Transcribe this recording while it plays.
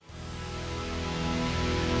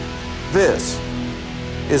This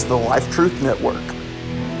is the Life Truth Network.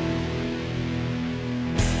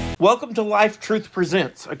 Welcome to Life Truth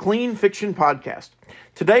Presents, a clean fiction podcast.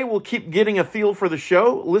 Today we'll keep getting a feel for the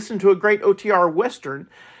show, listen to a great OTR Western,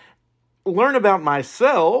 learn about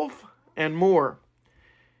myself, and more.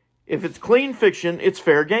 If it's clean fiction, it's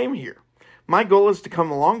fair game here. My goal is to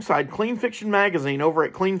come alongside Clean Fiction Magazine over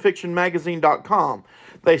at cleanfictionmagazine.com.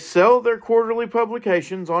 They sell their quarterly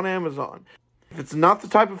publications on Amazon. If it's not the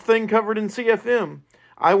type of thing covered in CFM,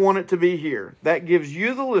 I want it to be here. That gives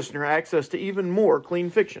you, the listener, access to even more clean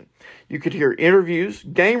fiction. You could hear interviews,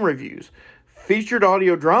 game reviews, featured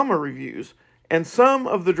audio drama reviews, and some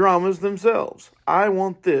of the dramas themselves. I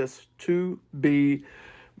want this to be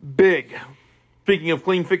big. Speaking of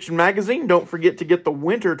Clean Fiction Magazine, don't forget to get the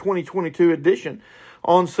Winter 2022 edition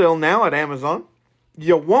on sale now at Amazon.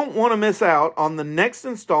 You won't want to miss out on the next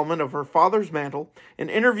installment of Her Father's Mantle, an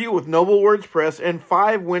interview with Noble Words Press, and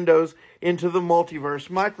 5 windows into the multiverse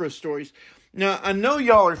micro stories. Now, I know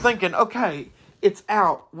y'all are thinking, okay, it's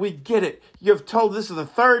out. We get it. You've told, this is the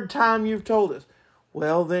 3rd time you've told us.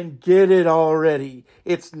 Well, then get it already.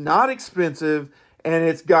 It's not expensive, and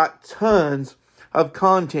it's got tons of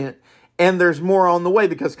content. And there's more on the way,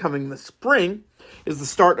 because coming this spring is the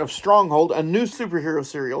start of Stronghold, a new superhero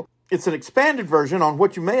serial. It's an expanded version on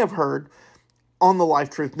what you may have heard on the Life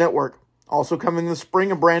Truth Network. Also coming this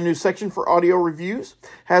spring, a brand new section for audio reviews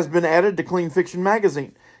has been added to Clean Fiction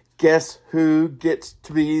Magazine. Guess who gets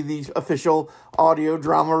to be the official audio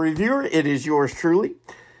drama reviewer? It is yours truly,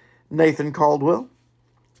 Nathan Caldwell.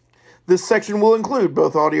 This section will include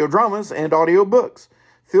both audio dramas and audio books.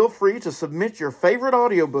 Feel free to submit your favorite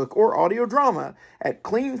audiobook or audio drama at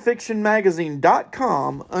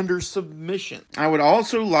cleanfictionmagazine.com under submission. I would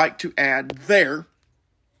also like to add there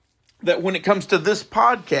that when it comes to this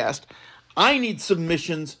podcast, I need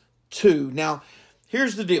submissions too. Now,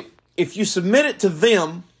 here's the deal. If you submit it to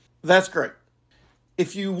them, that's great.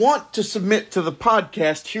 If you want to submit to the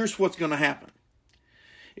podcast, here's what's going to happen.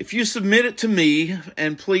 If you submit it to me,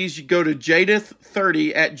 and please go to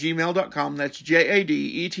jadeth30@gmail.com, that's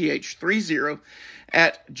JADETH30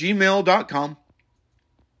 at gmail.com,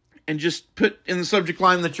 and just put in the subject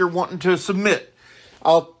line that you're wanting to submit.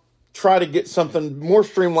 I'll try to get something more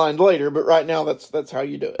streamlined later, but right now that's how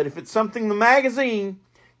you do it. If it's something the magazine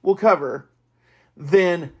will cover,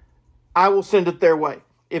 then I will send it their way.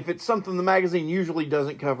 If it's something the magazine usually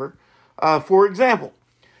doesn't cover, for example,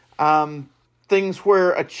 things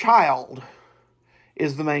where a child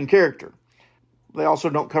is the main character. They also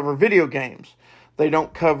don't cover video games. They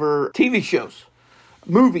don't cover TV shows,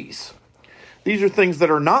 movies. These are things that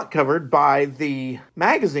are not covered by the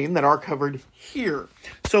magazine that are covered here.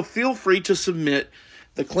 So feel free to submit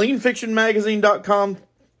the cleanfictionmagazine.com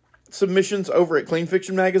submissions over at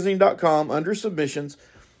cleanfictionmagazine.com under submissions.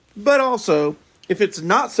 But also, if it's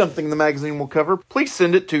not something the magazine will cover, please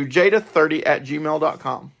send it to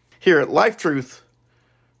jadeth30@gmail.com. Here at Life Truth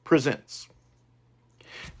Presents.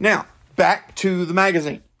 Now, back to the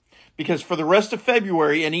magazine. Because for the rest of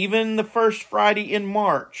February and even the first Friday in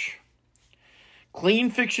March,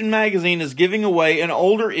 Clean Fiction Magazine is giving away an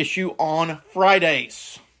older issue on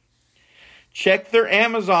Fridays. Check their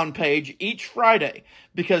Amazon page each Friday,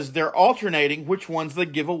 because they're alternating which ones they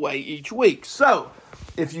give away each week. So,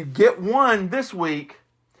 if you get one this week,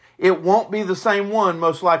 it won't be the same one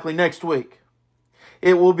most likely next week.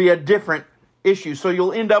 It will be a different issue. So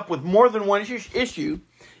you'll end up with more than one issue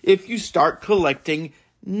if you start collecting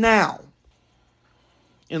now.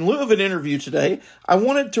 In lieu of an interview today, I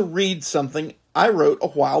wanted to read something I wrote a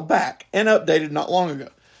while back and updated not long ago.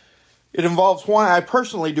 It involves why I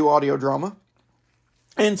personally do audio drama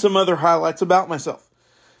and some other highlights about myself.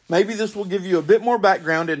 Maybe this will give you a bit more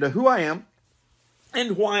background into who I am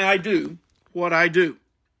and why I do what I do.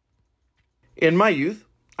 In my youth,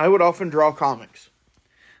 I would often draw comics.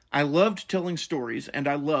 I loved telling stories, and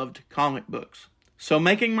I loved comic books. So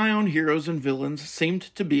making my own heroes and villains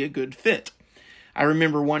seemed to be a good fit. I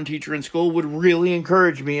remember one teacher in school would really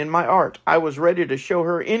encourage me in my art. I was ready to show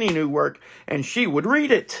her any new work, and she would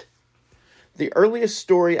read it. The earliest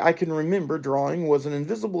story I can remember drawing was an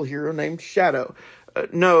invisible hero named Shadow.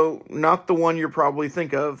 No, not the one you probably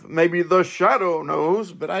think of. Maybe the Shadow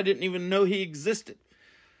knows, but I didn't even know he existed.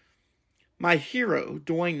 My hero,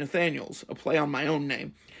 Dwayne Nathaniels, a play on my own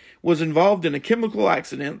name, was involved in a chemical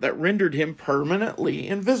accident that rendered him permanently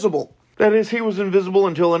invisible. That is, he was invisible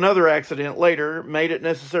until another accident later made it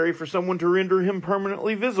necessary for someone to render him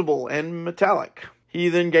permanently visible and metallic. He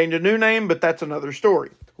then gained a new name, but that's another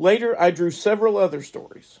story. Later, I drew several other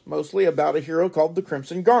stories, mostly about a hero called the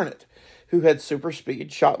Crimson Garnet, who had super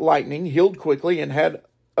speed, shot lightning, healed quickly, and had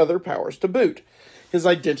other powers to boot. His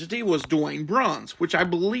identity was Dwayne Bronze, which I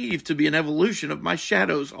believe to be an evolution of my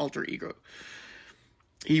Shadow's alter ego.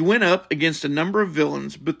 He went up against a number of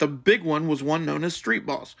villains, but the big one was one known as Street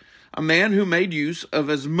Boss, a man who made use of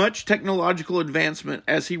as much technological advancement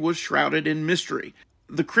as he was shrouded in mystery.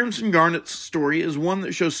 The Crimson Garnet's story is one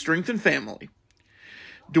that shows strength and family.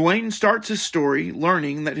 Dwayne starts his story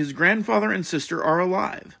learning that his grandfather and sister are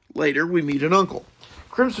alive. Later, we meet an uncle.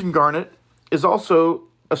 Crimson Garnet is also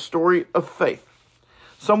a story of faith.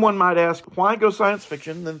 Someone might ask, why go science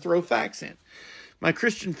fiction, then throw facts in? My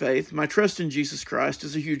Christian faith, my trust in Jesus Christ,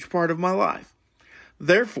 is a huge part of my life.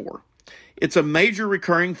 Therefore, it's a major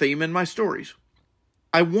recurring theme in my stories.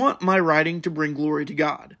 I want my writing to bring glory to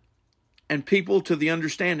God, and people to the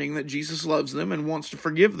understanding that Jesus loves them and wants to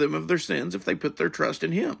forgive them of their sins if they put their trust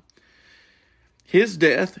in Him. His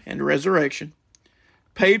death and resurrection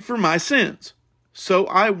paid for my sins, so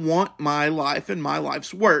I want my life and my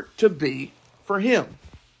life's work to be for Him.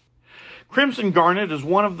 Crimson Garnet is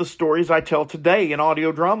one of the stories I tell today in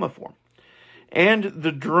audio drama form, and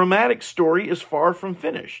the dramatic story is far from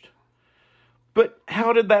finished. But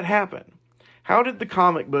how did that happen? How did the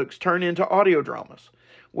comic books turn into audio dramas?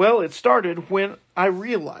 Well, it started when I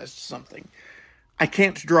realized something. I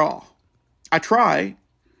can't draw. I try,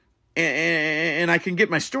 and I can get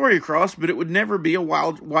my story across, but it would never be a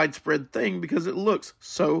widespread thing because it looks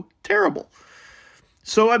so terrible.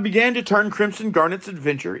 So I began to turn Crimson Garnet's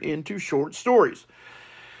adventure into short stories.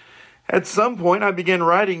 At some point, I began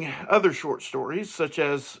writing other short stories, such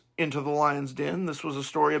as Into the Lion's Den. This was a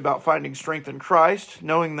story about finding strength in Christ,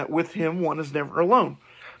 knowing that with Him one is never alone.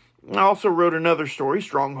 I also wrote another story,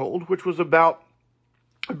 Stronghold, which was about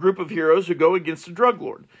a group of heroes who go against a drug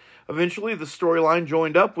lord. Eventually, the storyline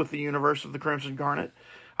joined up with the universe of the Crimson Garnet.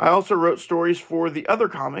 I also wrote stories for the other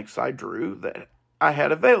comics I drew that I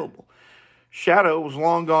had available. Shadow was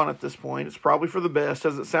long gone at this point. It's probably for the best,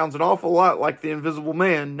 as it sounds an awful lot like the Invisible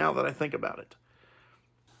Man now that I think about it.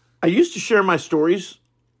 I used to share my stories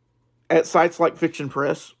at sites like Fiction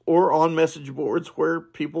Press or on message boards where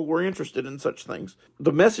people were interested in such things.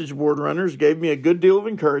 The message board runners gave me a good deal of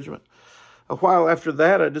encouragement. A while after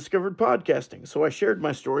that, I discovered podcasting, so I shared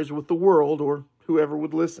my stories with the world or whoever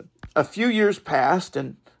would listen. A few years passed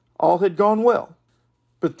and all had gone well.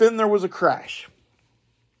 But then there was a crash.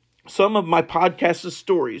 Some of my podcast's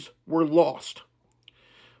stories were lost.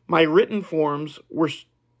 My written forms were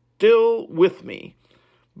still with me,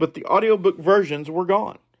 but the audiobook versions were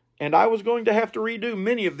gone, and I was going to have to redo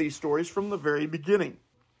many of these stories from the very beginning.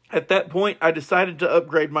 At that point, I decided to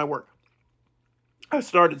upgrade my work. I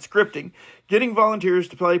started scripting, getting volunteers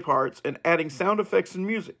to play parts, and adding sound effects and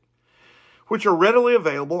music, which are readily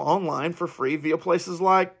available online for free via places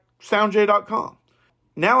like SoundJ.com.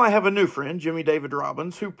 Now I have a new friend, Jimmy David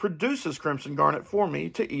Robbins, who produces Crimson Garnet for me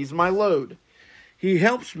to ease my load. He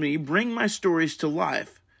helps me bring my stories to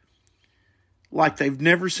life like they've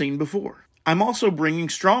never seen before. I'm also bringing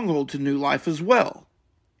Stronghold to new life as well.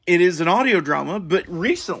 It is an audio drama, but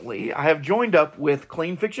recently I have joined up with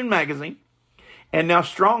Clean Fiction Magazine, and now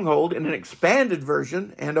Stronghold, in an expanded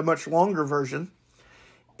version and a much longer version,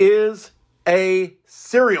 is a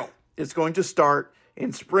serial. It's going to start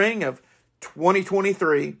in spring of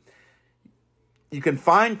 2023. You can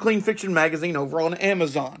find Clean Fiction Magazine over on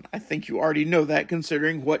Amazon. I think you already know that,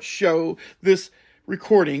 considering what show this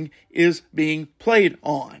recording is being played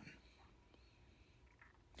on.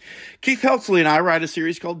 Keith Helsley and I write a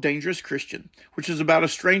series called Dangerous Christian, which is about a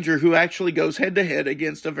stranger who actually goes head-to-head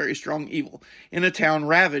against a very strong evil in a town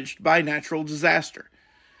ravaged by natural disaster.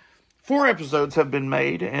 4 episodes have been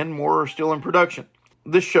made, and more are still in production.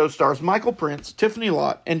 This show stars Michael Prince, Tiffany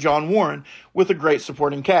Lott, and John Warren, with a great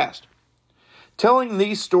supporting cast. Telling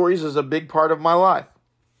these stories is a big part of my life.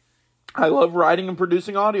 I love writing and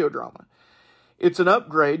producing audio drama. It's an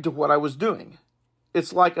upgrade to what I was doing.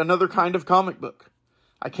 It's like another kind of comic book.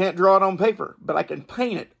 I can't draw it on paper, but I can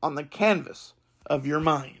paint it on the canvas of your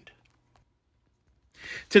mind.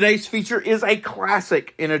 Today's feature is a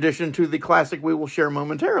classic, in addition to the classic we will share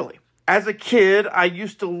momentarily. As a kid, I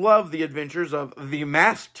used to love the adventures of the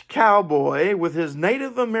masked cowboy with his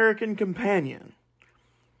Native American companion.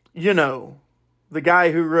 You know, the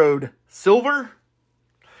guy who rode Silver.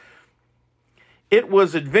 It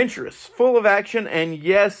was adventurous, full of action, and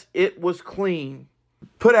yes, it was clean.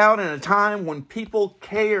 Put out in a time when people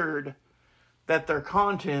cared that their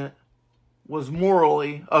content was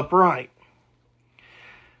morally upright.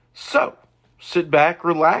 So, sit back,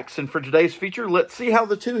 relax, and for today's feature, let's see how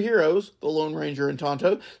the two heroes, the Lone Ranger and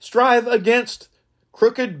Tonto, strive against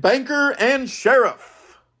crooked banker and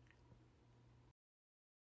sheriff.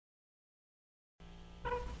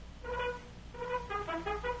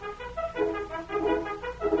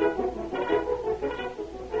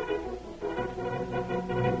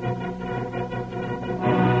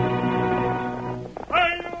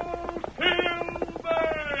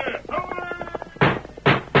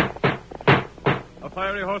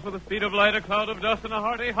 fiery horse with the speed of light, a cloud of dust, and a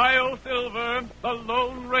hearty hi-yo silver, the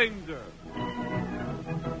Lone Ranger.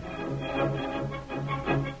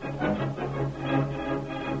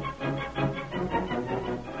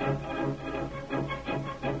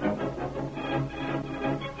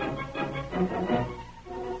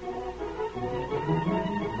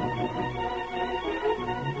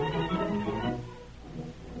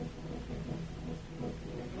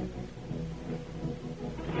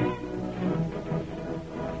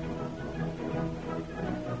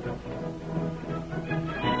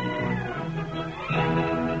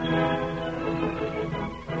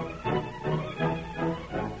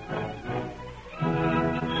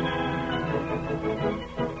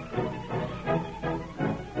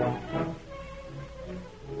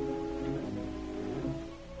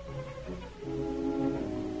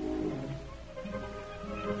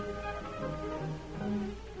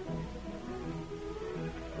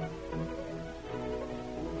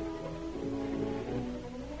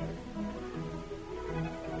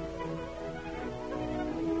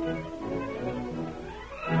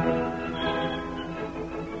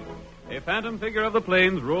 A phantom figure of the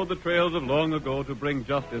plains rode the trails of long ago to bring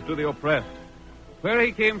justice to the oppressed. Where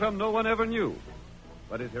he came from, no one ever knew.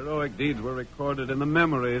 But his heroic deeds were recorded in the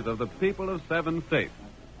memories of the people of 7 states.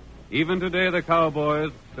 Even today, the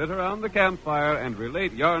cowboys sit around the campfire and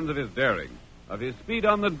relate yarns of his daring, of his speed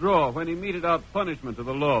on the draw when he meted out punishment to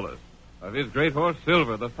the lawless, of his great horse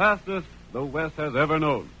Silver, the fastest the West has ever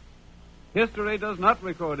known. History does not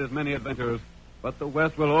record his many adventures, but the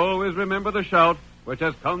West will always remember the shout which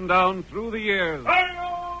has come down through the years.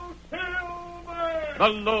 Hi-yo, Silver! The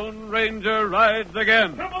Lone Ranger rides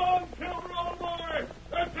again. Come on, Silver, old boy!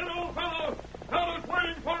 That's it, old fellow! Fellow's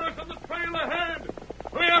waiting for us on the trail ahead!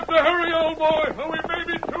 We have to hurry, old boy, or we may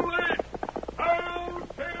be too late! Hi-yo,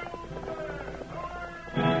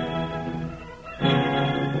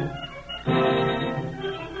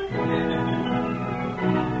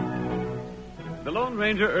 The Lone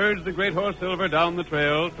Ranger urged the great horse Silver down the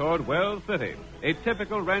trail toward Wells City, a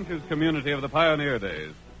typical rancher's community of the pioneer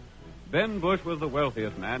days. Ben Bush was the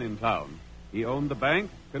wealthiest man in town. He owned the bank,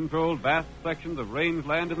 controlled vast sections of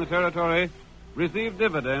rangeland in the territory, received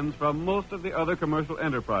dividends from most of the other commercial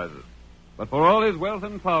enterprises. But for all his wealth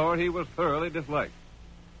and power, he was thoroughly disliked.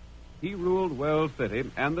 He ruled Wells City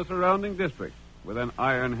and the surrounding districts with an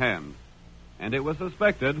iron hand. And it was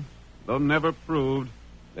suspected, though never proved,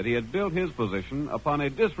 that he had built his position upon a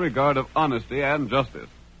disregard of honesty and justice.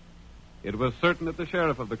 It was certain that the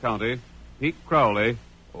sheriff of the county, Pete Crowley,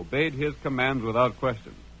 obeyed his commands without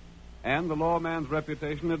question, and the lawman's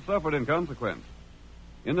reputation had suffered in consequence.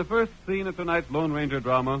 In the first scene of tonight's Lone Ranger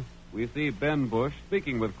drama, we see Ben Bush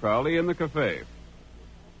speaking with Crowley in the cafe.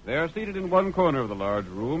 They are seated in one corner of the large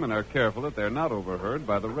room and are careful that they're not overheard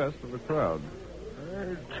by the rest of the crowd.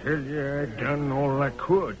 I tell you, I done all I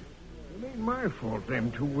could. It ain't my fault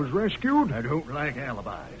them 2 was rescued. I don't like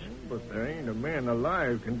alibis. But there ain't a man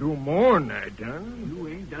alive can do more than I done. You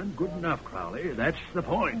ain't done good enough, Crowley. That's the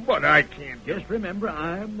point. But I can't. Just remember,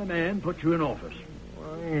 I'm the man put you in office.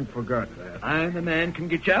 I ain't forgot that. I'm the man can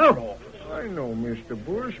get you out of office. I know, Mr.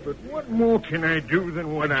 Bush, but what more can I do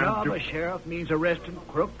than what The I'm job doing? of sheriff means arresting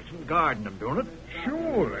crooks and guarding them, don't it?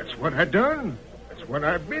 Sure, that's what I done. That's what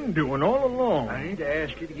I've been doing all along. I ain't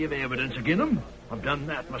asked you to give evidence against them. I've done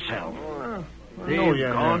that myself. I They've know you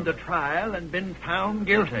gone have. to trial and been found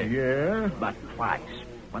guilty. Yeah? But twice.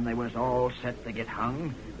 When they was all set to get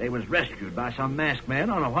hung, they was rescued by some masked man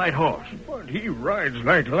on a white horse. But he rides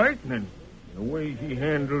like lightning. The way he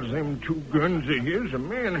handles them 2 guns of his, a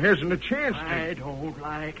man hasn't a chance to... I don't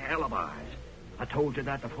like alibis. I told you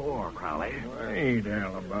that before, Crowley. I ain't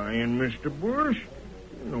alibiing, Mr. Bush.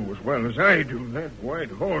 You know as well as I do that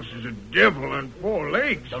white horse is a devil on 4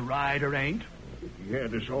 legs. The rider ain't. He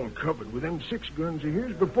had us all covered with them 6 guns of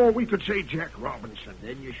his before we could say Jack Robinson.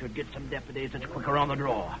 Then you should get some deputies that's quicker on the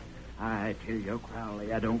draw. I tell you,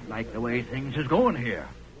 Crowley, I don't like the way things is going here.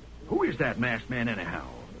 Who is that masked man, anyhow?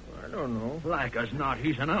 I don't know. Like as not,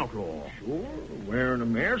 he's an outlaw. Sure, wearing a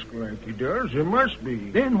mask like he does, he must be.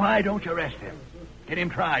 Then why don't you arrest him? Get him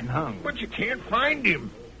tried and hung. But you can't find him.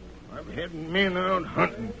 I've had men out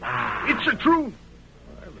hunting. Ah. It's the truth.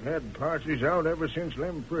 I've had parties out ever since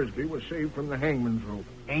Lem Frisbee was saved from the hangman's rope.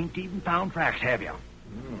 Ain't even found tracks, have you?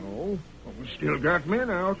 No, but we still got men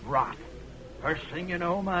out. Rot. First thing you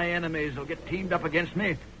know, my enemies will get teamed up against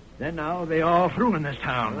me. Then now they all through in this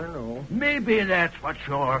town. I know. Maybe that's what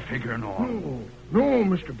you're figuring on. No,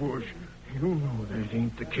 Mr. Bush. You know that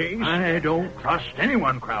ain't the case. I don't trust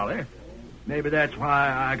anyone, Crowley. Maybe that's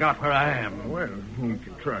why I got where I am. Well, you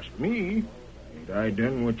can trust me. Ain't I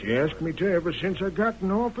done what you asked me to ever since I got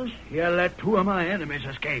in office? You let two of my enemies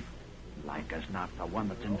escape. Like as not, the one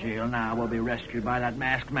that's in jail now will be rescued by that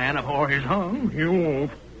masked man afore he's hung. You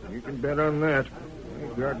won't. You can bet on that.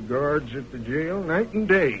 I've got guards at the jail night and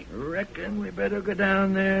day. Reckon we better go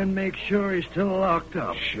down there and make sure he's still locked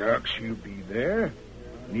up. Shucks, you be there.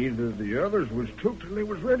 Neither of the others was took till they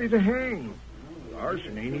was ready to hang.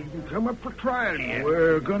 Larson ain't even come up for trial yet.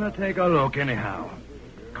 We're gonna take a look anyhow.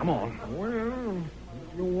 Come on. Well,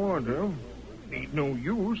 if you want to, ain't no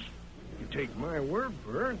use. You take my word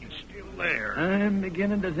for it, he's still there. I'm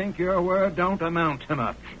beginning to think your word don't amount to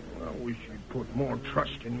much. I wish you'd put more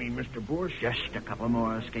trust in me, Mr. Bush. Just a couple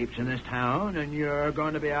more escapes in this town, and you're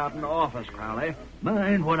going to be out in the office, Crowley.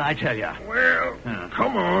 Mind what I tell you. Well,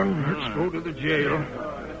 come on. Let's go to the jail.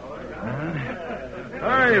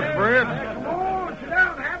 Hi, Fred. Come on, sit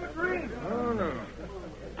down and have a drink. Oh, no.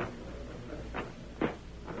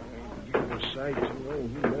 Give a sight to know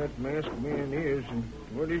who that masked man is and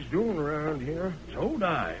what he's doing around here. So'd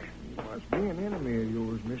I. He must be an enemy of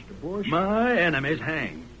yours, Mr. Bush. My enemies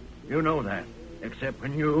hang. You know that. Except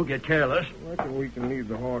when you get careless. I reckon we can leave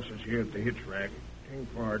the horses here at the hitch rack. Ain't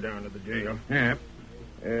far down to the jail. Yeah.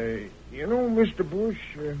 You know, Mr. Bush,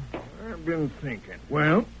 I've been thinking.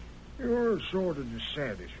 Well? You're sort of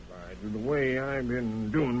dissatisfied with the way I've been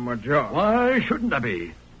doing my job. Why shouldn't I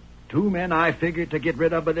be? Two men I figured to get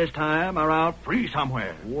rid of by this time are out free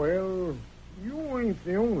somewhere. Well, you ain't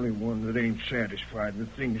the only one that ain't satisfied with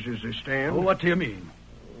things as they stand. What do you mean?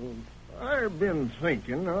 I've been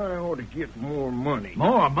thinking I ought to get more money.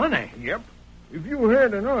 More money? Yep. If you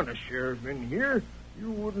had an honest sheriff in here, you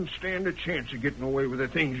wouldn't stand a chance of getting away with the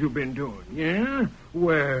things you've been doing. Yeah?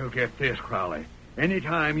 Well, get this, Crowley.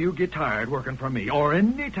 Anytime you get tired working for me, or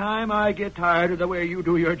anytime I get tired of the way you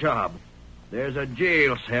do your job, there's a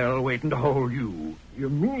jail cell waiting to hold you. You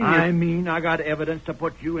mean... I mean I got evidence to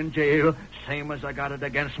put you in jail, same as I got it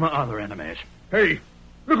against my other enemies. Hey,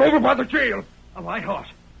 look over by the jail. A white horse.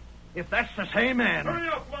 If that's the same man... Hurry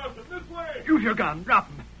up, Larson, this way. Use your gun. Drop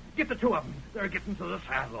them. Get the two of them. They're getting to the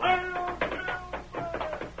saddle.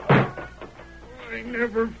 I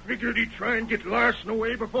never figured he'd try and get Larson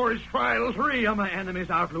away before his trial. Three of my enemies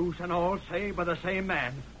out loose and all saved by the same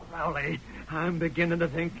man. Crowley, I'm beginning to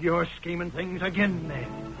think you're scheming things again, then.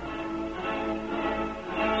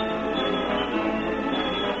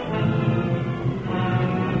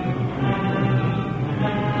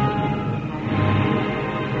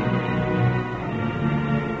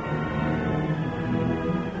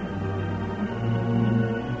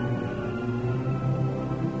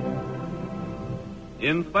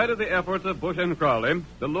 In spite of the efforts of Bush and Crowley,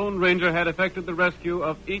 the Lone Ranger had effected the rescue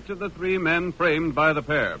of each of the three men framed by the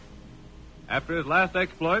pair. After his last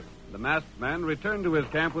exploit, the masked man returned to his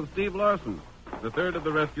camp with Steve Larson, the third of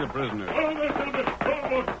the rescued prisoners.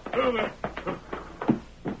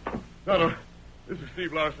 Tonto, this is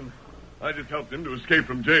Steve Larson. I just helped him to escape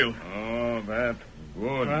from jail. Oh, that's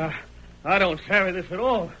good. I don't savvy this at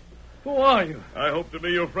all. Who are you? I hope to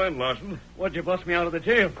be your friend, Larson. What'd you bust me out of the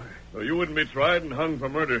jail for? So you wouldn't be tried and hung for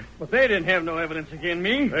murder. But they didn't have no evidence against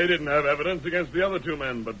me. They didn't have evidence against the other two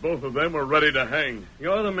men, but both of them were ready to hang.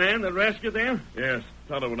 You're the man that rescued them? Yes,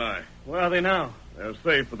 Tonto and I. Where are they now? They're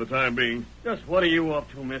safe for the time being. Just what are you up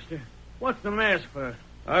to, mister? What's the mask for?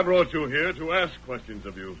 I brought you here to ask questions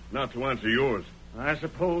of you, not to answer yours. I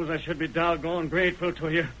suppose I should be doggone grateful to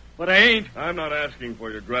you, but I ain't. I'm not asking for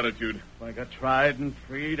your gratitude. If I got tried and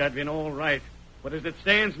freed, I'd been all right. But as it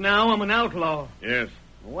stands now, I'm an outlaw. Yes.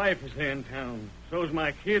 My wife is here in town. So's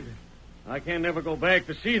my kid. I can't never go back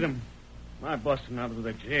to see them. My busting out of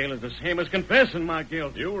the jail is the same as confessing my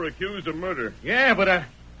guilt. You were accused of murder. Yeah, but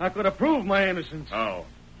I could have proved my innocence. How?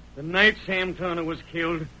 The night Sam Turner was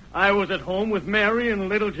killed, I was at home with Mary and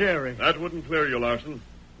little Jerry. That wouldn't clear you, Larson.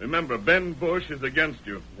 Remember, Ben Bush is against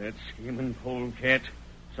you. That scheming polecat.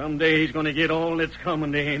 Someday he's going to get all that's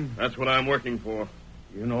coming to him. That's what I'm working for.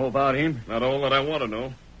 You know about him? Not all that I want to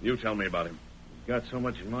know. You tell me about him. He's got so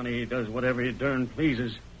much money he does whatever he darn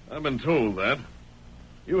pleases. I've been told that.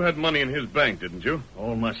 You had money in his bank, didn't you?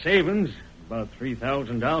 All my savings, about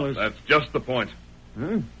 $3,000. That's just the point.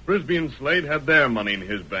 Huh? Frisbee and Slade had their money in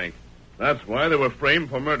his bank. That's why they were framed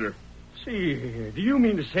for murder. See here, do you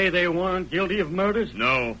mean to say they weren't guilty of murders?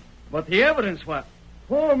 No. But the evidence, what?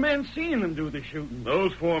 4 men seen them do the shooting.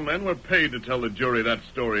 Those 4 men were paid to tell the jury that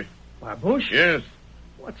story. By Bush? Yes.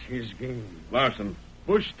 What's his game? Larson,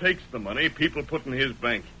 Bush takes the money people put in his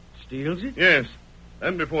bank. Steals it? Yes.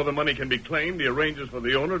 Then before the money can be claimed, he arranges for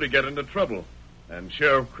the owner to get into trouble. And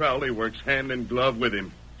Sheriff Crowley works hand in glove with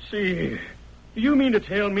him. See here. Do you mean to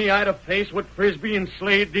tell me I'd have faced what Frisbee and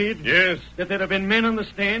Slade did? Yes, That there'd have been men on the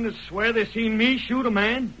stand that swear they seen me shoot a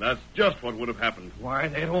man? that's just what would have happened. Why,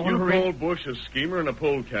 they don't You want call Bush a schemer and a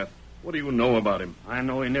polecat. What do you know about him? I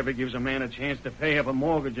know he never gives a man a chance to pay up a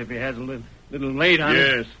mortgage if he has a little late on it.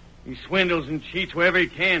 Yes. He swindles and cheats wherever he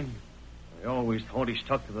can. I always thought he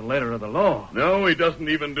stuck to the letter of the law. No, he doesn't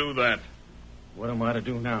even do that. What am I to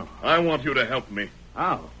do now? I want you to help me.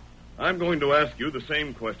 How? I'm going to ask you the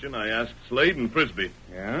same question I asked Slade and Frisbee.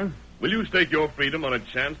 Yeah? Will you stake your freedom on a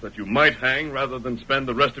chance that you might hang rather than spend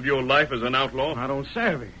the rest of your life as an outlaw? I don't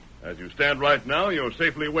savvy. As you stand right now, you're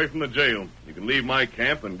safely away from the jail. You can leave my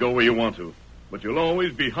camp and go where you want to. But you'll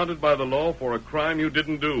always be hunted by the law for a crime you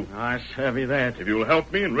didn't do. I savvy that. If you'll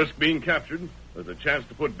help me and risk being captured, there's a chance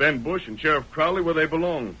to put Ben Bush and Sheriff Crowley where they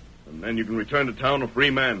belong. And then you can return to town a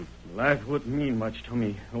free man. Life wouldn't mean much to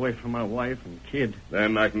me, away from my wife and kid.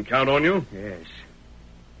 Then I can count on you? Yes.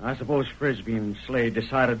 I suppose Frisbee and Slade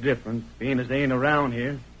decided different, being as they ain't around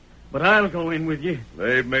here. But I'll go in with you.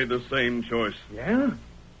 They've made the same choice. Yeah?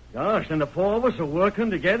 Gosh, and the four of us are working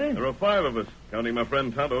together? There are 5 of us, counting my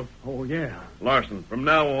friend Tonto. Oh, yeah. Larson, from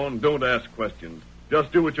now on, don't ask questions.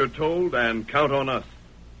 Just do what you're told and count on us.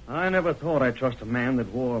 I never thought I'd trust a man that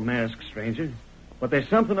wore a mask, stranger. But there's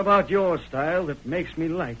something about your style that makes me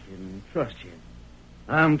like you and trust you.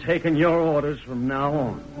 I'm taking your orders from now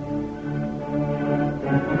on.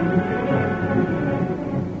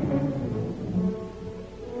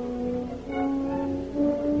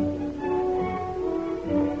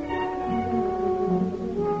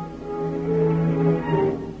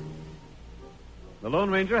 The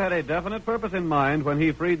Lone Ranger had a definite purpose in mind when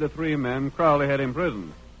he freed the 3 men Crowley had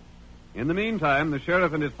imprisoned. In the meantime, the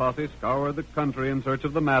sheriff and his posse scoured the country in search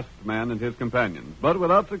of the masked man and his companions, but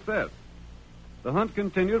without success. The hunt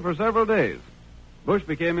continued for several days. Bush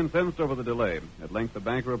became incensed over the delay. At length, the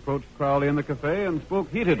banker approached Crowley in the cafe and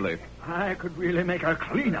spoke heatedly. I could really make a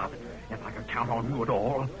clean-up if I could count on you at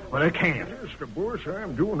all, but I can't. Mr. Bush,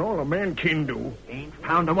 I'm doing all a man can do. Ain't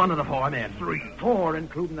found a one of the 4 men. 3. 4,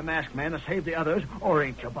 including the masked man, to save the others, or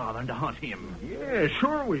ain't you bothering to hunt him? Yeah,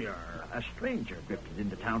 sure we are. A stranger drifted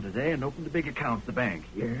into town today and opened a big account at the bank.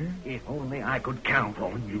 Yeah? If only I could count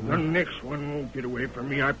on you. The next one won't get away from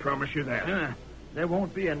me, I promise you that. There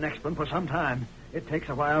won't be a next one for some time. It takes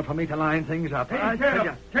a while for me to line things up. Hey,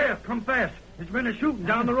 Sheriff, come fast. There's been a shooting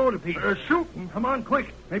down the road a piece. Shooting? Come on,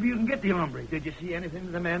 quick. Maybe you can get the hombre. Did you see anything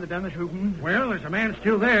of the man that done the shooting? Well, there's a man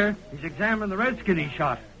still there. He's examining the redskin he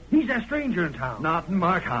shot. He's a stranger in town. Not in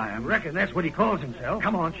Markheim. Reckon that's what he calls himself.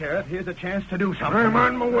 Come on, Sheriff. Here's a chance to do something. I'm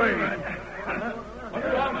on my way.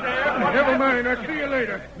 Never mind, I'll see you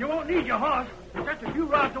later. You won't need your horse. It's just a few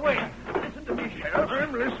rods away. Listen to me, Sheriff.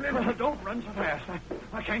 I'm listening. Don't run so fast.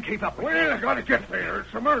 I can't keep up with you. Well, I gotta get there.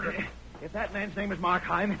 It's a murder. If that man's name is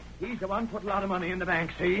Markheim, he's the one put a lot of money in the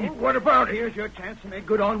bank, see? What about it? Here's your chance to make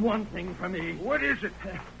good on one thing for me. What is it?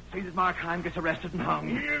 See that Markheim gets arrested and hung.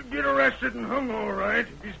 He'll get arrested and hung, all right.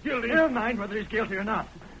 If he's guilty. Never mind whether he's guilty or not.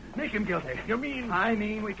 Make him guilty. You mean? I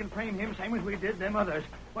mean we can frame him same as we did them others.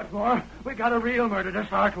 What's more, we got a real murder to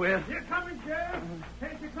start with. You're coming, Sheriff.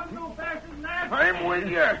 Can't you come no faster than that? I'm with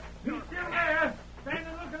you. He's still there.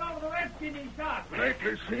 Standing looking over the redskin he shot.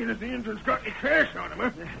 Likely seeing that the Indian's got any cash on him,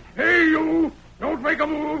 huh? Hey, you! Don't make a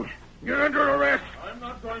move. You're under arrest. I'm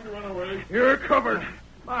not going to run away. You're covered.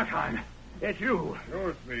 Markheim, it's you.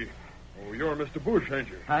 Sure, it's me. Oh, you're Mr. Bush, ain't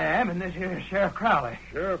you? I am, and this here is Sheriff Crowley.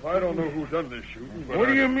 Sheriff, I don't know who done this shooting, but What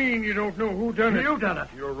do you mean you don't know who done it? You done it.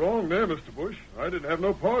 You're wrong there, Mr. Bush. I didn't have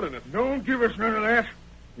no part in it. Don't give us none of that.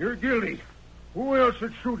 You're guilty. Who else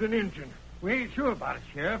would shoot an Injun? We ain't sure about it,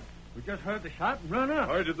 Sheriff. We just heard the shot and run up.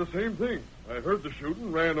 I did the same thing. I heard the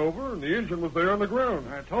shooting, ran over, and the engine was there on the ground.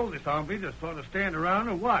 I told this hombre to sort of stand around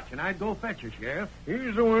and watch, and I'd go fetch her, Sheriff.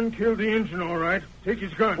 He's the one killed the Injun, all right. Take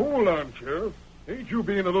his gun. Hold on, Sheriff. Ain't you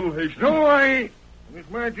being a little hasty? No, I ain't. It's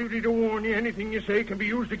my duty to warn you. Anything you say can be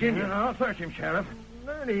used against you. I'll search him, Sheriff.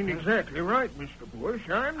 That ain't exactly right, Mr. Bush.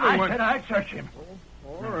 I'm the I one. said I'd search him.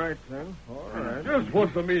 All right, then. All right. Just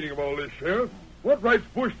what's the meaning of all this, Sheriff? What right's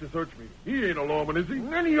Bush to search me? He ain't a lawman, is he?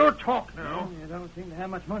 None of your talk now. You don't seem to have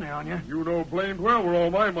much money on you. You know blamed well where all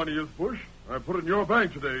my money is, Bush. I put it in your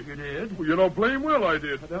bank today. You did? Well, you know blame well I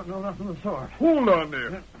did. I don't know nothing of the sort. Hold on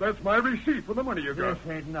there. That's my receipt for the money you got.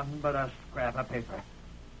 This ain't nothing but a scrap of paper.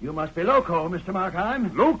 You must be loco, Mr.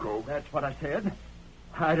 Markheim. Loco? That's what I said.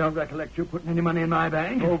 I don't recollect you putting any money in my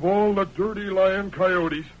bank. Of all the dirty lying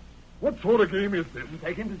coyotes. What sort of game is this?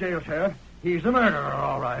 Take him to jail, Sheriff. He's a murderer,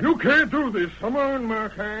 all right. You can't do this. Come on,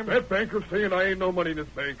 Markheim. That banker's saying I ain't no money in this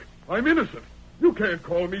bank. I'm innocent. You can't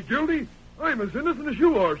call me guilty. I'm as innocent as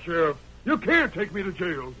you are, Sheriff. You can't take me to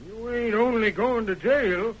jail. You ain't only going to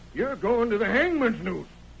jail, you're going to the hangman's noose.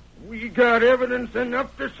 We got evidence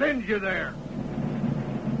enough to send you there.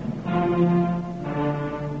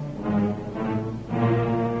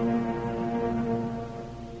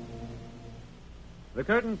 The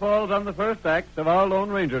curtain falls on the first act of our Lone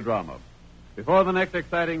Ranger drama. Before the next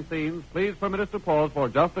exciting scenes, please permit us to pause for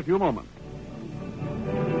just a few moments.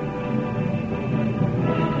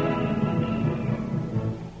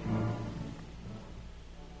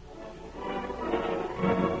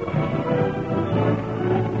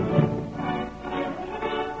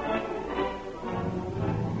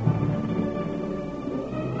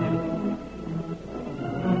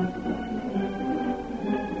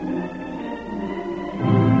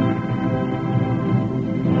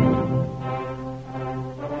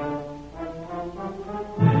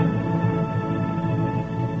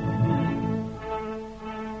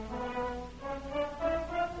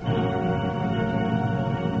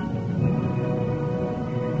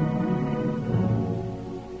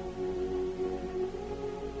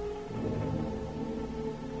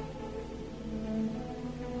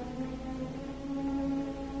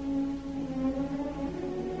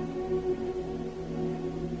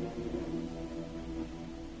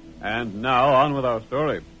 And now, on with our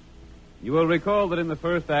story. You will recall that in the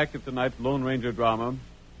first act of tonight's Lone Ranger drama,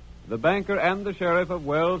 the banker and the sheriff of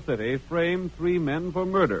Wells City framed 3 men for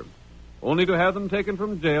murder, only to have them taken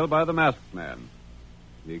from jail by the masked man.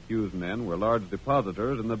 The accused men were large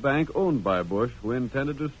depositors in the bank owned by Bush, who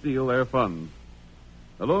intended to steal their funds.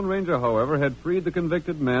 The Lone Ranger, however, had freed the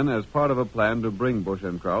convicted men as part of a plan to bring Bush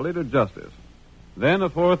and Crowley to justice. Then a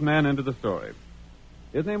 4th man entered the story.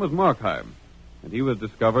 His name was Markheim, and he was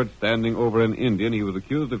discovered standing over an Indian he was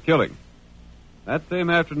accused of killing. That same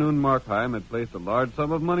afternoon, Markheim had placed a large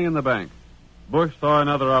sum of money in the bank. Bush saw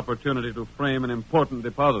another opportunity to frame an important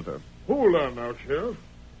depositor. Hold on now, Sheriff.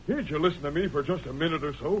 Can't you listen to me for just a minute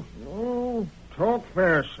or so? Oh, talk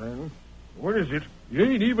fast, son. What is it? You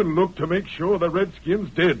ain't even looked to make sure the Redskin's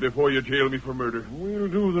dead before you jail me for murder. We'll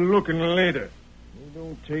do the looking later. We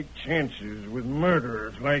don't take chances with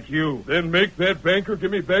murderers like you. Then make that banker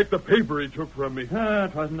give me back the paper he took from me.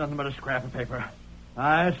 It wasn't nothing but a scrap of paper.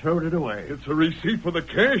 I throwed it away. It's a receipt for the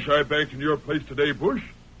cash I banked in your place today, Bush.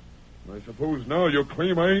 I suppose now you'll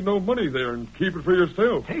claim I ain't no money there and keep it for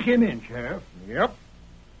yourself. Take him in, Sheriff. Yep.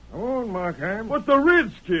 Come on, Markheim. But the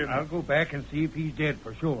Redskin... I'll go back and see if he's dead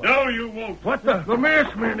for sure. No, you won't. What the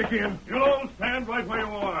masked man again? You'll all stand right where you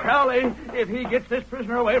are. Crowley, if he gets this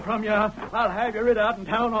prisoner away from you, I'll have you rid out in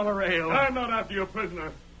town on a rail. I'm not after you,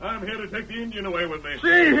 prisoner. I'm here to take the Indian away with me.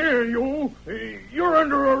 See here, you. You're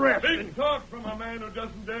under arrest. Big talk from a man who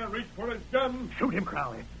doesn't dare reach for his gun. Shoot him,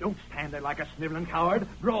 Crowley. Don't stand there like a sniveling coward.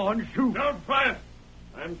 Draw and shoot. Don't fight.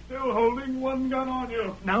 I'm still holding one gun on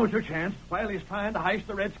you. Now's your chance while he's trying to heist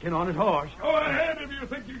the Redskin on his horse. Go ahead if you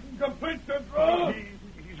think you can complete the draw.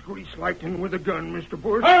 He's grease lightning with a gun, Mr.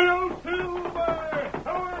 Bush. Hail Silver!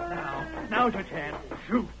 Now's your chance.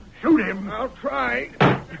 Shoot. Shoot him. I'll try.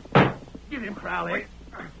 Get him, Crowley.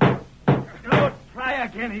 No, try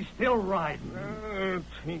again. He's still riding.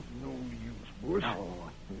 Tain't no use, Bush. No.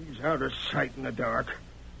 He's out of sight in the dark.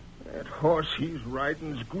 That horse he's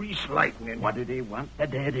riding's grease lightning. What did he want the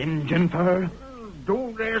dead Injun for?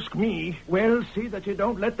 Don't ask me. Well, see that you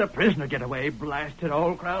don't let the prisoner get away, blast it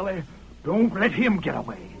all, Crowley. Don't let him get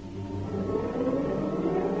away.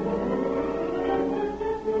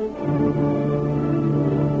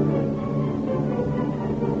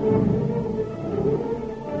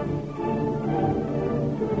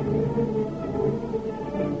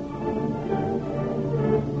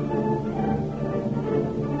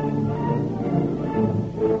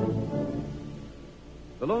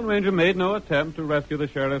 The Lone Ranger made no attempt to rescue the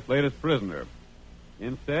sheriff's latest prisoner.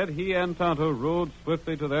 Instead, he and Tonto rode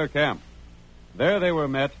swiftly to their camp. There they were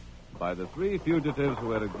met by the 3 fugitives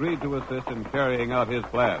who had agreed to assist in carrying out his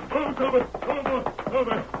plan. Oh,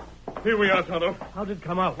 Silver! Here we are, Tonto. How did it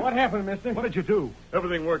come out? What happened, mister? What did you do?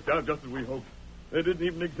 Everything worked out just as we hoped. They didn't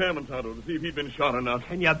even examine Tonto to see if he'd been shot or not.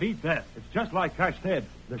 Can you beat that? It's just like I said.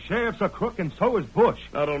 The sheriff's a crook, and so is Bush.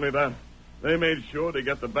 Not only that, they made sure to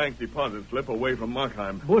get the bank deposit slip away from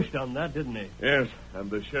Markheim. Bush done that, didn't he? Yes, and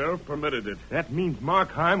the sheriff permitted it. That means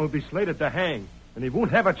Markheim will be slated to hang, and he won't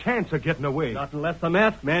have a chance of getting away. Not unless the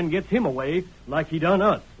masked man gets him away, like he done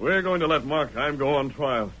us. We're going to let Markheim go on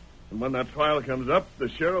trial. And when that trial comes up, the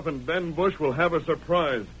sheriff and Ben Bush will have a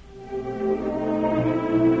surprise.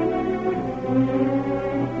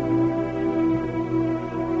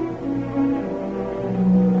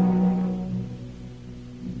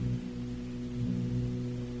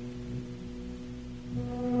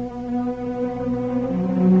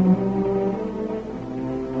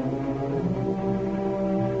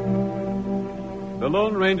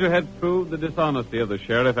 Lone Ranger had proved the dishonesty of the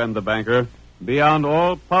sheriff and the banker beyond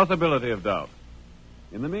all possibility of doubt.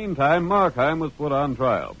 In the meantime, Markheim was put on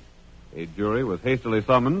trial. A jury was hastily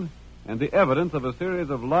summoned, and the evidence of a series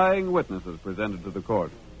of lying witnesses presented to the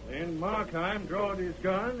court. Then Markheim drawed his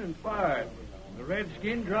gun and fired. The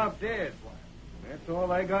redskin dropped dead. That's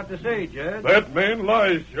all I got to say, Judge. That man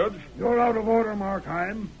lies, Judge. You're out of order,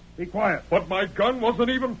 Markheim. Be quiet. But my gun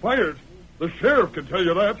wasn't even fired. The sheriff can tell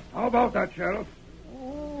you that. How about that, Sheriff?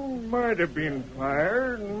 Might have been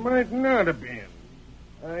fired and might not have been.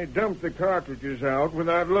 I dumped the cartridges out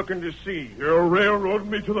without looking to see. You're railroading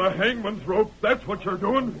me to the hangman's rope. That's what you're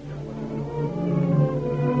doing.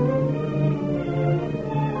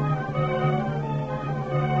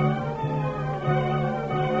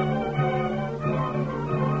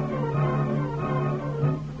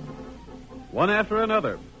 One after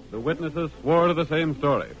another, the witnesses swore to the same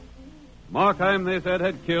story. Markheim, they said,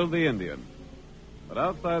 had killed the Indian. But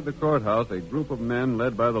outside the courthouse, a group of men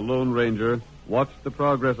led by the Lone Ranger watched the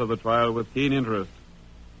progress of the trial with keen interest.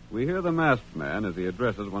 We hear the masked man as he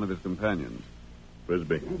addresses one of his companions.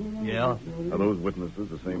 Frisbee. Yeah? Are those witnesses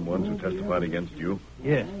the same ones who testified against you?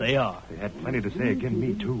 Yes, they are. They had plenty to say against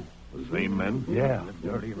me, too. The same men? Yeah. The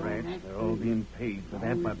dirty rats. They're all being paid for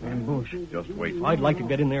that by Ben Bush. Just wait. I'd like to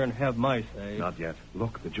get in there and have my say. Not yet.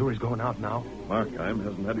 Look, the jury's going out now. Markheim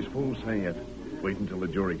hasn't had his full say yet. Wait until the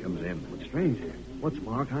jury comes in. But, stranger, what's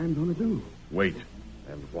Markheim going to do? Wait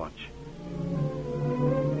and watch.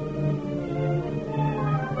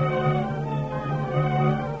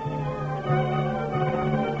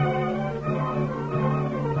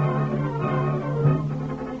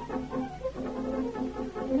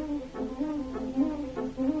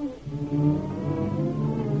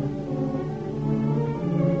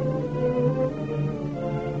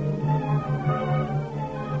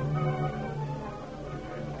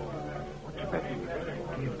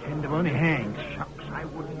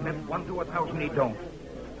 He don't.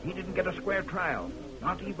 He didn't get a square trial.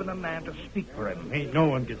 Not even a man to speak for him. Ain't no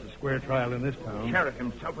one gets a square trial in this town. The sheriff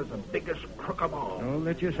himself is the biggest crook of all. Don't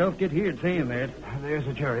let yourself get heard saying that. There's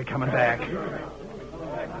a jury coming back. That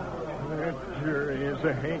jury is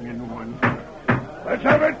a hanging one. Let's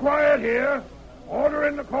have it quiet here. Order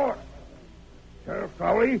in the court. Sheriff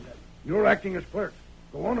Crowley, you're acting as clerk.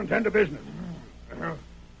 Go on and tend to business.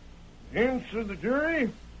 Answer the jury.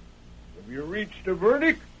 Have you reached a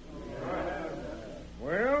verdict?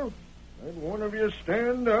 Well, let one of you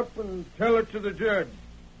stand up and tell it to the judge.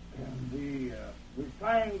 We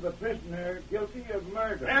find the prisoner guilty of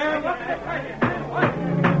murder.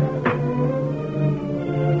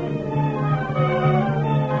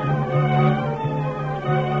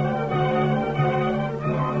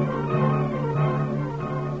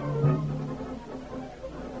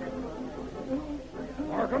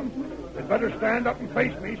 Markham, you'd better stand up and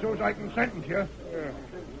face me so as I can sentence you.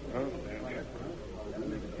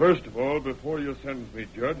 First of all, before you sentence me,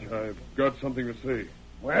 Judge, I've got something to say.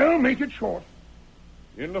 Well, make it short.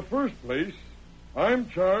 In the first place, I'm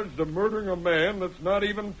charged of murdering a man that's not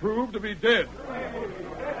even proved to be dead.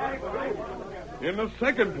 In the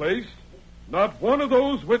second place, not one of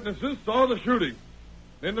those witnesses saw the shooting.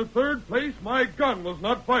 In the third place, my gun was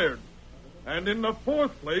not fired. And in the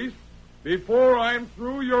fourth place, before I'm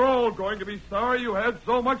through, you're all going to be sorry you had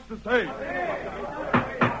so much to say.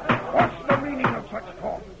 What's the meaning of such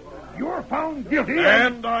talk? You're found guilty.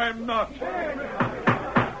 And I'm not.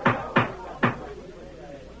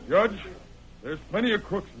 Judge, there's plenty of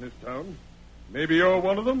crooks in this town. Maybe you're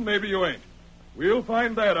one of them, maybe you ain't. We'll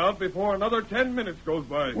find that out before another 10 minutes goes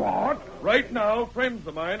by. What? Right now, friends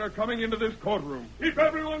of mine are coming into this courtroom. Keep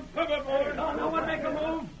everyone covered, boys. No one make a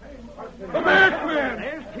move. The masked man!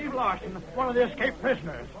 There's Steve Larson, one of the escaped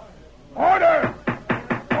prisoners. Order!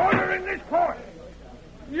 Order in this court!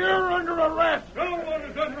 You're under arrest. No one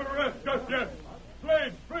is under arrest just yet.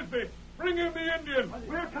 Slade, Frisbee, bring in the Indian.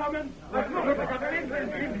 We're coming.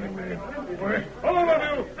 All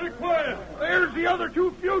of you, be quiet. There's the other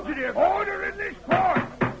two fugitives. Order in this court!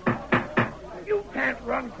 You can't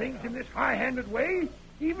run things in this high-handed way,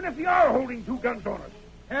 even if you are holding two guns on us.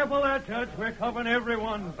 Careful there, Judge. We're covering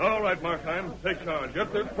everyone. All right, Markheim, take charge.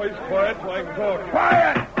 Get this place quiet so I can talk.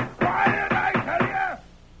 Quiet! Quiet, I tell you!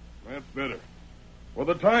 That's better. For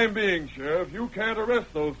the time being, Sheriff, you can't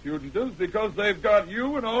arrest those fugitives because they've got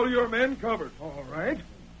you and all your men covered. All right,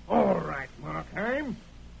 Markheim.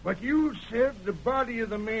 But you said the body of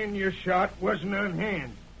the man you shot wasn't on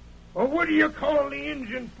hand. Well, what do you call the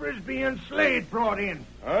Injun Frisbee and Slade brought in?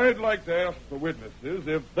 I'd like to ask the witnesses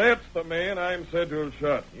if that's the man I'm said to have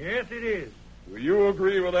shot. Yes, it is. Do you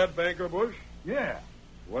agree with that, Banker Bush? Yeah.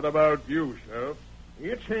 What about you, Sheriff?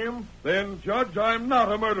 It's him. Then, Judge, I'm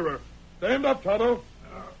not a murderer. Stand up, Tonto.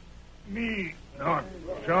 Me not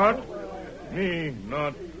shot. Me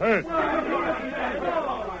not hurt.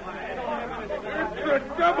 It's a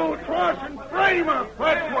double-crossing frame-up.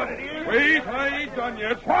 That's what it is. Wait, I ain't done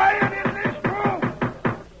yet. Quiet in this room.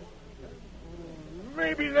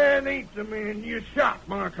 Maybe that ain't the man you shot,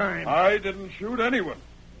 Markheim. I didn't shoot anyone.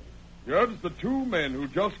 Judge, the two men who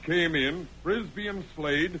just came in, Frisbee and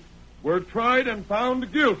Slade, were tried and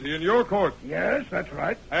found guilty in your court. Yes, that's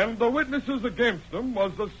right. And the witnesses against them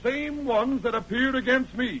was the same ones that appeared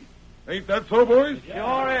against me. Ain't that so, boys?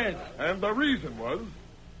 Sure is. And the reason was,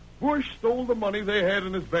 Bush stole the money they had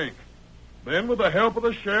in his bank. Then, with the help of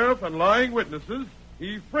the sheriff and lying witnesses,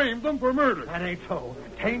 he framed them for murder. That ain't so.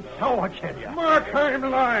 Tain't so, I tell you. Markheim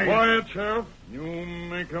lied. Quiet, Sheriff. You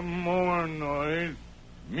make a more noise.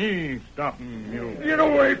 Me stopping you. Get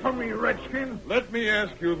away from me, Redskin. Let me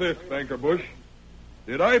ask you this, Banker Bush.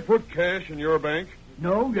 Did I put cash in your bank?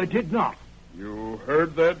 No, you did not. You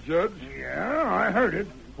heard that, Judge? Yeah, I heard it.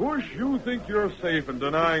 Bush, you think you're safe in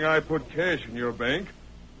denying I put cash in your bank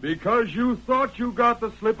because you thought you got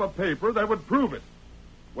the slip of paper that would prove it.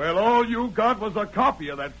 Well, all you got was a copy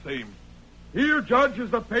of that same. Here, Judge,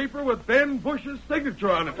 is the paper with Ben Bush's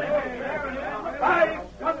signature on it.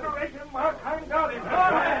 Markheim got him.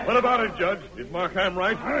 What about it, Judge? Is Markheim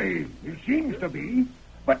right? Aye, it seems to be.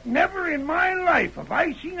 But never in my life have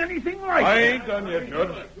I seen anything like I it. ain't done yet,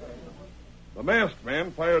 Judge. The masked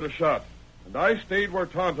man fired a shot, and I stayed where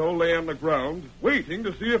Tonto lay on the ground, waiting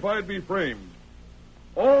to see if I'd be framed.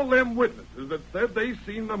 All them witnesses that said they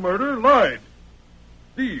seen the murder lied.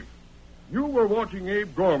 Steve, you were watching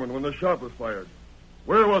Abe Gorman when the shot was fired.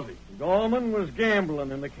 Where was he? Gorman was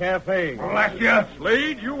gambling in the cafe. Blast you.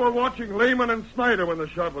 Slade, you were watching Lehman and Snyder when the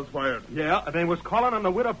shot was fired. Yeah, and they was calling on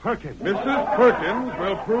the widow Perkins. Mrs. Perkins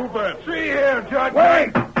will prove that. See here, Judge.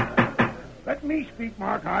 Wait! Let me speak,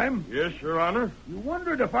 Markheim. Yes, Your Honor. You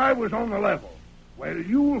wondered if I was on the level. Well,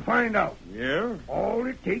 you'll find out. Yeah? All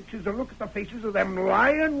it takes is a look at the faces of them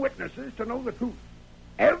lying witnesses to know the truth.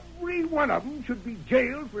 Every one of them should be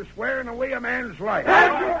jailed for swearing away a man's life.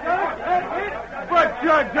 But,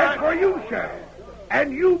 Judge, that's for you, Sheriff.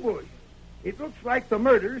 And you, Bush. It looks like the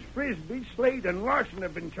murders Frisbee, Slade, and Larson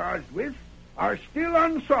have been charged with are still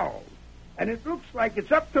unsolved. And it looks like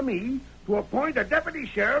it's up to me to appoint a deputy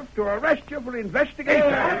sheriff to arrest you for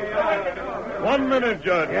investigation. 1 minute,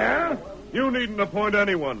 Judge. Yeah? You needn't appoint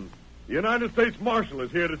anyone. The United States Marshal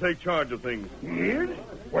is here to take charge of things. He is?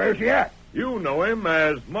 Where's he at? You know him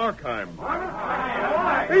as Markheim.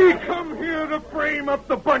 He come here to frame up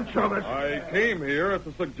the bunch of us. I came here at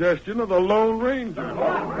the suggestion of the Lone Ranger.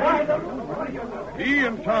 He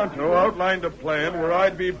and Tonto outlined a plan where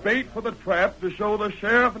I'd be bait for the trap to show the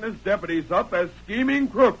sheriff and his deputies up as scheming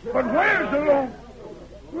crooks. But where's the Lone...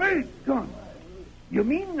 Great gun. You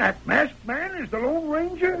mean that masked man is the Lone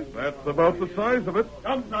Ranger? That's about the size of it.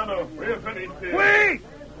 Come, Tonto. We're finished here. Wait!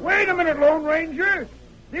 Wait a minute, Lone Ranger.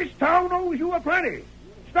 This town owes you aplenty.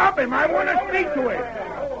 Stop him. I want to speak to him.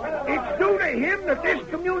 It's due to him that this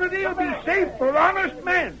community will be safe for honest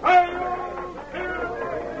men.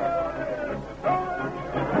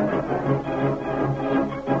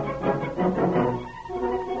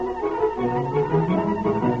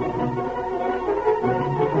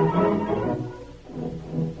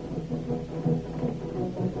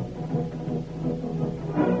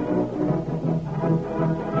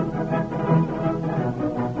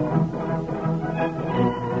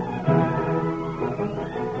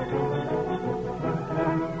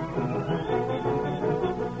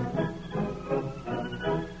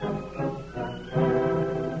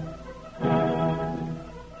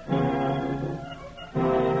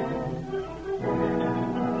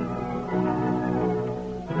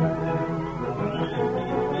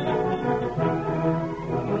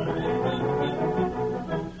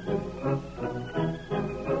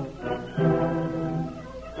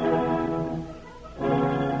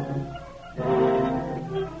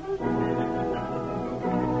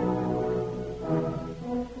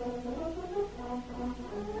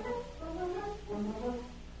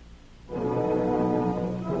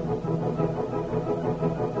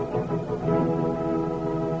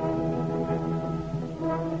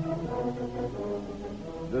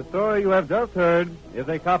 The story you have just heard is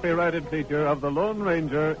a copyrighted feature of the Lone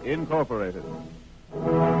Ranger, Incorporated.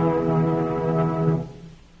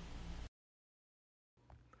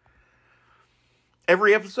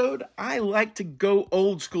 Every episode, I like to go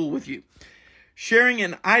old school with you, sharing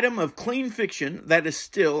an item of clean fiction that is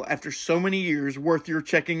still, after so many years, worth your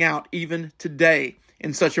checking out even today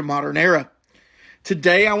in such a modern era.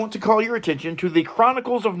 Today, I want to call your attention to The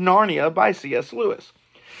Chronicles of Narnia by C.S. Lewis.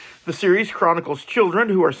 The series chronicles children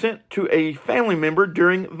who are sent to a family member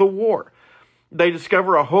during the war. They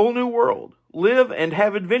discover a whole new world, live and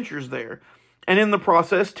have adventures there, and in the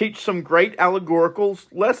process teach some great allegorical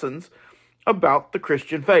lessons about the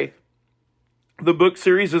Christian faith. The book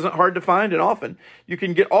series isn't hard to find, and often you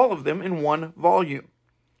can get all of them in one volume.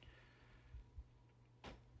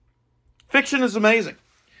 Fiction is amazing.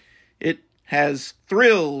 It has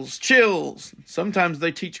thrills, chills. Sometimes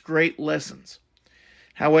they teach great lessons.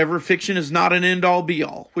 However, fiction is not an end-all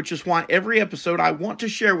be-all, which is why every episode I want to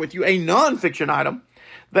share with you a non-fiction item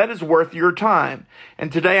that is worth your time.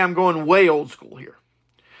 And today I'm going way old school here,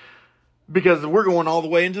 because we're going all the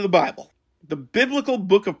way into the Bible. The biblical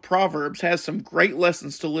book of Proverbs has some great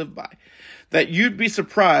lessons to live by that you'd be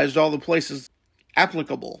surprised all the places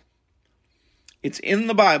applicable. It's in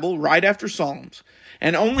the Bible right after Psalms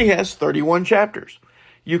and only has 31 chapters.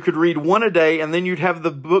 You could read one a day and then you'd have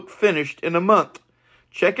the book finished in a month.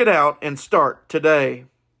 Check it out and start today.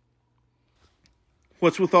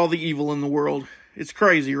 What's with all the evil in the world? It's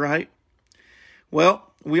crazy, right?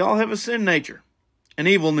 Well, we all have a sin nature, an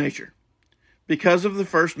evil nature, because of the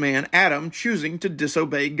first man, Adam, choosing to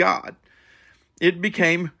disobey God. It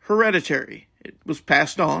became hereditary. It was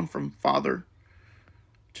passed on from father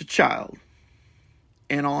to child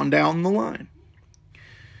and on down the line.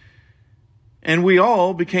 And we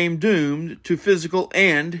all became doomed to physical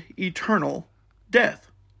and eternal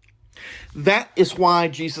death. That is why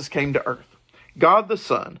Jesus came to earth. God the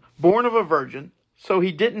Son, born of a virgin, so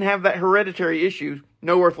he didn't have that hereditary issue,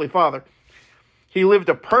 no earthly father. He lived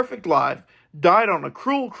a perfect life, died on a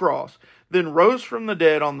cruel cross, then rose from the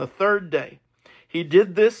dead on the third day. He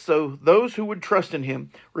did this so those who would trust in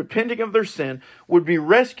him, repenting of their sin, would be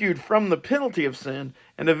rescued from the penalty of sin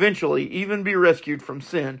and eventually even be rescued from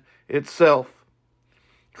sin itself.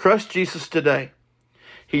 Trust Jesus today.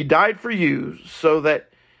 He died for you so that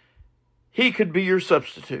he could be your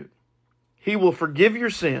substitute. He will forgive your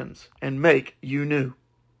sins and make you new.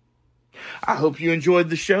 I hope you enjoyed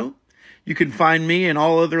the show. You can find me and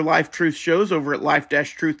all other Life Truth shows over at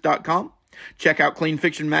life-truth.com. Check out Clean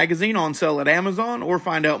Fiction Magazine on sale at Amazon or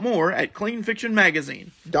find out more at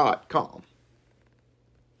cleanfictionmagazine.com.